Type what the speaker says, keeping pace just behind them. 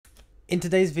In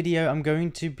today's video, I'm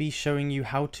going to be showing you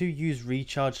how to use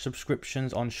recharge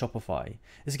subscriptions on Shopify.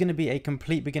 This is going to be a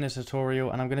complete beginner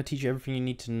tutorial and I'm going to teach you everything you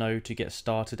need to know to get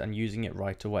started and using it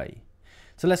right away.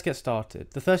 So let's get started.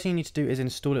 The first thing you need to do is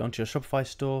install it onto your Shopify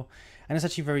store, and it's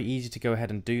actually very easy to go ahead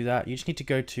and do that. You just need to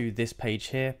go to this page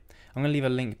here. I'm going to leave a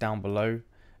link down below.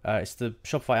 It's the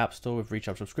Shopify App Store with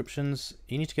recharge subscriptions.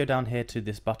 You need to go down here to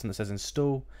this button that says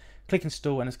install, click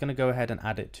install, and it's going to go ahead and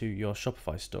add it to your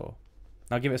Shopify store.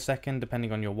 Now give it a second,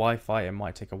 depending on your Wi-Fi, it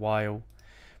might take a while.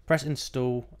 Press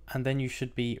install, and then you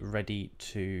should be ready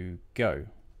to go.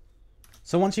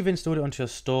 So once you've installed it onto your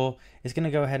store, it's going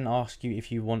to go ahead and ask you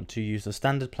if you want to use the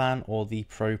standard plan or the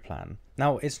pro plan.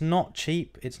 Now it's not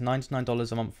cheap, it's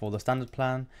 $99 a month for the standard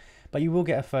plan, but you will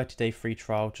get a 30-day free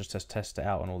trial just to test it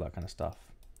out and all that kind of stuff.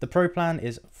 The pro plan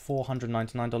is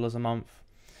 $499 a month.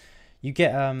 You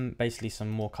get basically some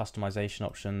more customization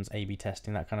options, A/B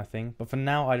testing, that kind of thing. But for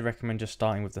now, I'd recommend just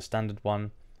starting with the standard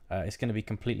one. It's going to be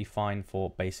completely fine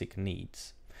for basic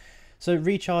needs. So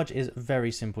recharge is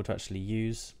very simple to actually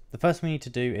use. The first thing we need to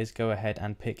do is go ahead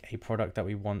and pick a product that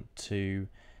we want to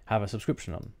have a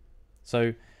subscription on. So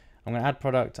I'm going to add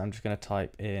product. I'm just going to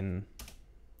type in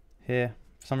here.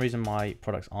 For some reason, my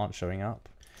products aren't showing up.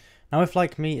 Now, if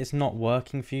like me, it's not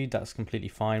working for you, that's completely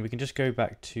fine. We can just go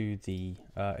back to the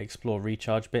explore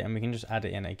recharge bit and we can just add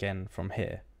it in again from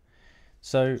here.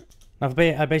 So now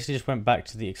I basically just went back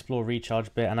to the explore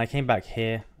recharge bit and I came back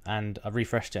here and I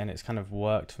refreshed it and it's kind of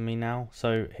worked for me now.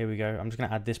 So here we go. I'm just going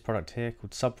to add this product here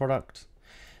called sub product.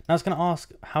 Now it's going to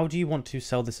ask, how do you want to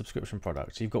sell this subscription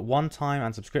product? So you've got one time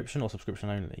and subscription or subscription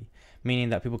only, meaning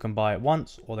that people can buy it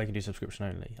once or they can do subscription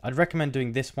only. I'd recommend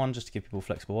doing this one just to give people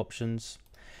flexible options.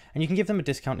 And you can give them a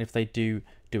discount if they do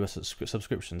a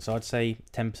subscription. So I'd say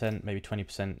 10%, maybe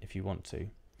 20% if you want to.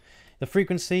 The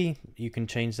frequency, you can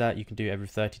change that. You can do every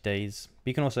 30 days. But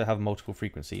you can also have multiple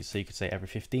frequencies. So you could say every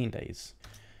 15 days.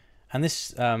 And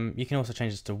this, you can also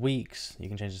change this to weeks. You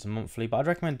can change this to monthly. But I'd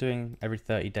recommend doing every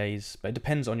 30 days. But it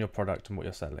depends on your product and what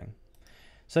you're selling.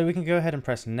 So we can go ahead and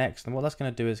press next. And what that's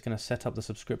going to do is going to set up the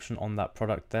subscription on that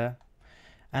product there.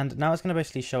 And now it's going to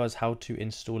basically show us how to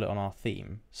install it on our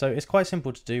theme. So it's quite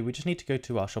simple to do. We just need to go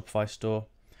to our Shopify store.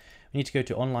 We need to go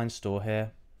to online store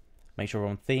here, make sure we're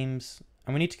on themes,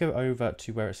 and we need to go over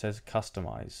to where it says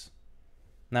customize.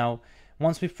 Now,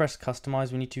 once we've pressed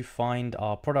customize, we need to find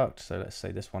our product. So let's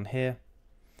say this one here.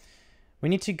 We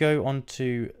need to go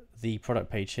onto the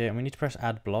product page here and we need to press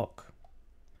add block.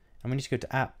 And we need to go to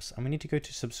apps and we need to go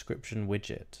to subscription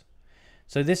widget.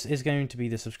 So this is going to be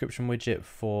the subscription widget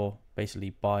for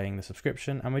basically buying the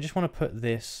subscription. And we just want to put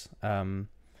this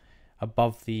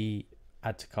above the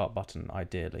add to cart button,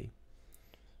 ideally.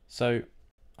 So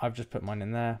I've just put mine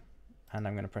in there and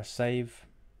I'm going to press save.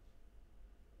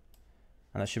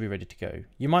 And that should be ready to go.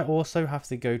 You might also have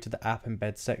to go to the app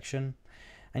embed section.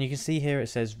 And you can see here it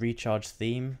says recharge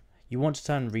theme. You want to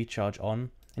turn recharge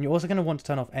on. And you're also going to want to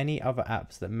turn off any other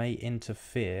apps that may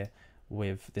interfere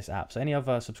with this app. So any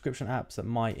other subscription apps that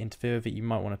might interfere with it, you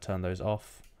might want to turn those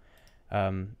off.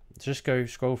 So just go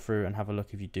scroll through and have a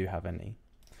look if you do have any.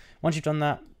 Once you've done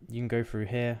that, you can go through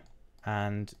here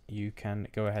and you can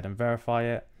go ahead and verify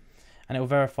it. And it will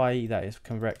verify that it's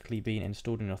correctly been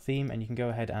installed in your theme, and you can go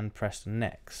ahead and press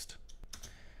next.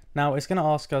 Now it's going to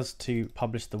ask us to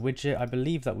publish the widget. I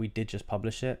believe that we did just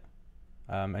publish it.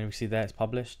 And we see there it's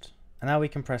published. And now we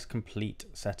can press complete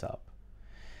setup.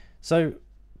 So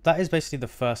that is basically the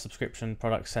first subscription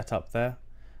product set up there.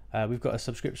 We've got a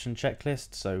subscription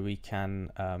checklist, so we can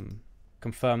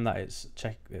confirm that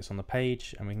it's on the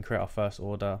page, and we can create our first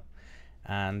order.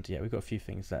 And yeah, we've got a few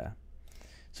things there.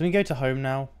 So we can go to home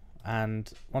now,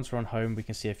 and once we're on home, we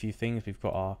can see a few things. We've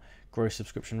got our gross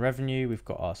subscription revenue, we've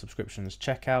got our subscriptions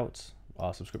checkout,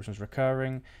 our subscriptions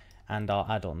recurring, and our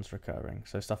add-ons recurring.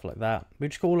 So stuff like that. We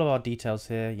just got all of our details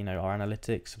here, you know, our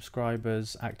analytics,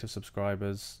 subscribers, active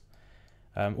subscribers,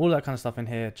 all that kind of stuff in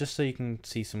here, just so you can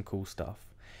see some cool stuff.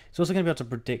 It's also going to be able to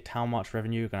predict how much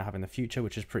revenue you're going to have in the future,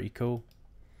 which is pretty cool.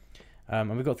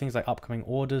 And we've got things like upcoming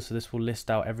orders, so this will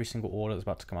list out every single order that's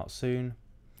about to come out soon.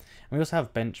 And we also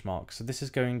have benchmarks, so this is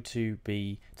going to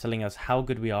be telling us how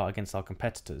good we are against our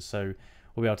competitors. So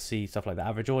we'll be able to see stuff like the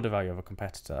average order value of a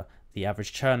competitor, the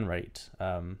average churn rate,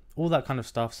 all that kind of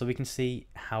stuff, so we can see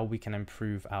how we can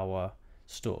improve our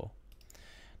store.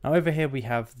 Now over here we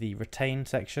have the retain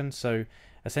section. So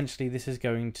essentially this is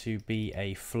going to be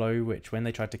a flow which when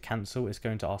they try to cancel, it's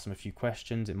going to ask them a few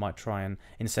questions. It might try and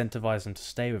incentivize them to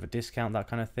stay with a discount, that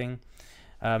kind of thing.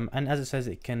 And as it says,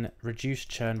 it can reduce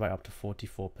churn by up to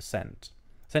 44%.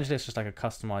 Essentially it's just like a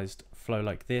customized flow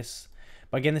like this.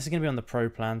 But again, this is going to be on the pro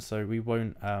plan, so we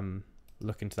won't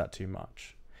look into that too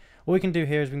much. What we can do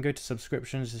here is we can go to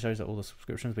subscriptions. It shows that all the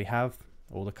subscriptions we have,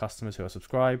 all the customers who are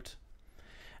subscribed.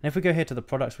 And if we go here to the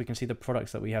products, we can see the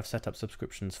products that we have set up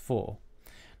subscriptions for.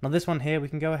 Now this one here, we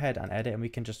can go ahead and edit, and we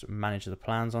can just manage the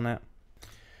plans on it.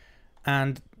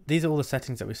 And these are all the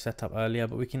settings that we set up earlier,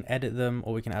 but we can edit them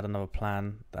or we can add another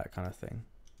plan, that kind of thing.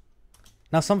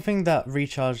 Now something that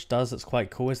Recharge does that's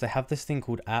quite cool is they have this thing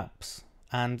called apps,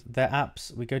 and their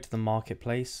apps, we go to the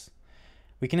marketplace.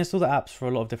 We can install the apps for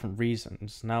a lot of different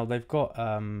reasons. Now they've got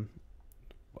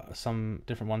some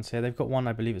different ones here. They've got one,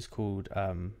 I believe it's called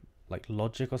like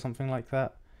Logic or something like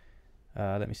that.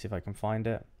 Let me see if I can find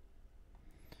it.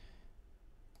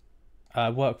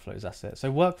 Workflows, that's it.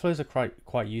 So workflows are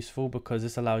quite useful because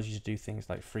this allows you to do things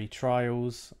like free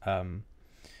trials.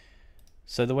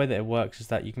 So the way that it works is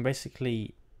that you can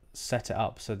basically set it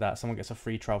up so that someone gets a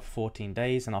free trial for 14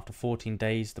 days, and after 14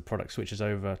 days the product switches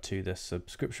over to the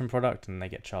subscription product and they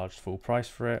get charged full price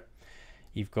for it.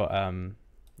 You've got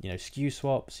you know, SKU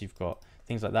swaps, you've got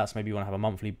things like that. So maybe you want to have a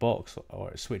monthly box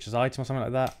or it switches item or something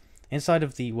like that. Inside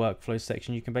of the workflows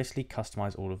section, you can basically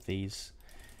customize all of these.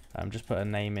 Just put a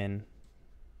name in,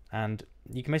 and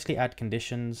you can basically add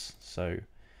conditions. So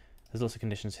there's lots of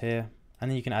conditions here,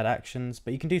 and then you can add actions,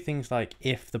 but you can do things like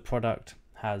if the product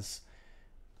has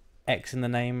X in the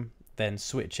name, then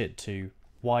switch it to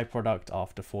Y product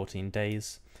after 14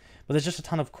 days. But there's just a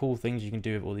ton of cool things you can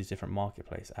do with all these different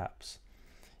marketplace apps.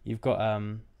 You've got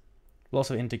lots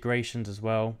of integrations as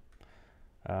well.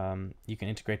 You can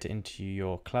integrate it into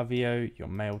your Klaviyo, your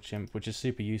MailChimp, which is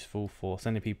super useful for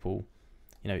sending people,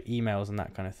 you know, emails and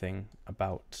that kind of thing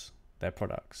about their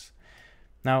products.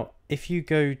 Now, if you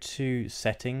go to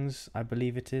settings, I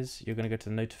believe it is, you're going to go to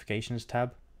the notifications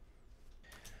tab.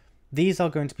 These are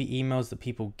going to be emails that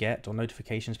people get, or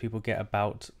notifications people get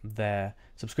about their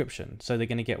subscription. So they're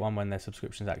going to get one when their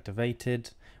subscription is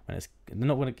activated. When it's they're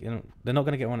not going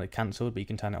to get one that's cancelled, but you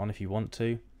can turn it on if you want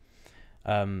to.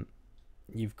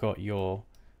 You've got your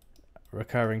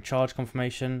recurring charge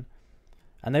confirmation,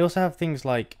 and they also have things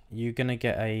like you're going to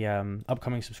get a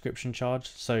upcoming subscription charge.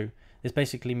 So this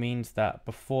basically means that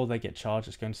before they get charged,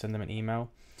 it's going to send them an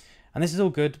email. And this is all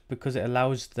good because it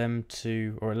allows them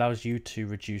to, or allows you to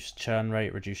reduce churn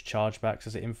rate, reduce chargebacks,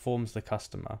 as it informs the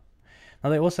customer. Now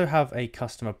they also have a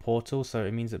customer portal, so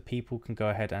it means that people can go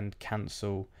ahead and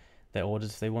cancel their orders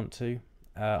if they want to.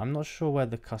 I'm not sure where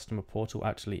the customer portal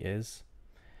actually is.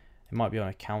 It might be on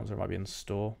accounts or it might be in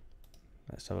store.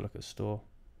 Let's have a look at store.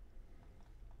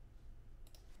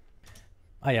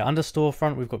 Oh yeah, under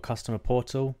storefront we've got customer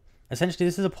portal. Essentially,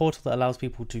 this is a portal that allows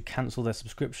people to cancel their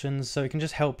subscriptions, so it can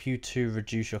just help you to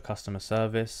reduce your customer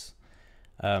service.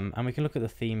 And we can look at the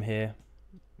theme here.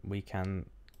 We can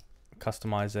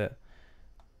customize it.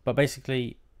 But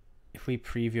basically, if we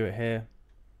preview it here,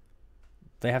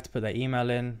 they have to put their email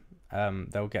in,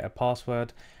 they'll get a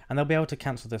password, and they'll be able to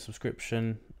cancel their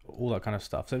subscription, all that kind of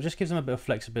stuff. So it just gives them a bit of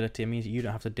flexibility. It means that you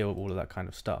don't have to deal with all of that kind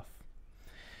of stuff.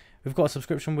 We've got a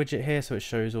subscription widget here, so it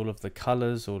shows all of the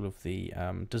colors, all of the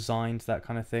designs, that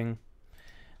kind of thing.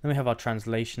 Then we have our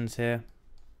translations here,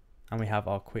 and we have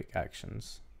our quick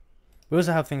actions. We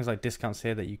also have things like discounts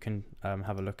here that you can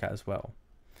have a look at as well.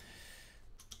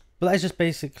 But that is just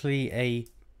basically a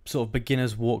sort of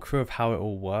beginner's walkthrough of how it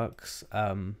all works.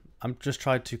 I'm just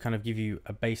trying to kind of give you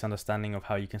a base understanding of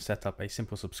how you can set up a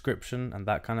simple subscription and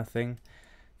that kind of thing.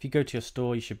 If you go to your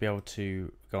store, you should be able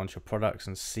to go onto your products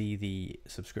and see the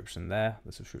subscription there,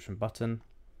 the subscription button.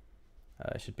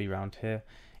 It should be around here.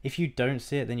 If you don't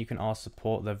see it, then you can ask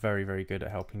support. They're very, very good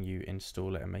at helping you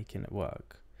install it and making it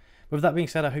work. With that being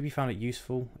said, I hope you found it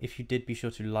useful. If you did, be sure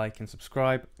to like and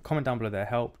subscribe. Comment down below that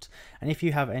helped. And if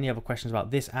you have any other questions about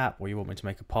this app, or you want me to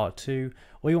make a part 2,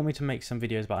 or you want me to make some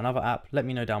videos about another app, let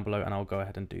me know down below and I'll go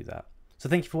ahead and do that. So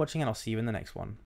thank you for watching, and I'll see you in the next one.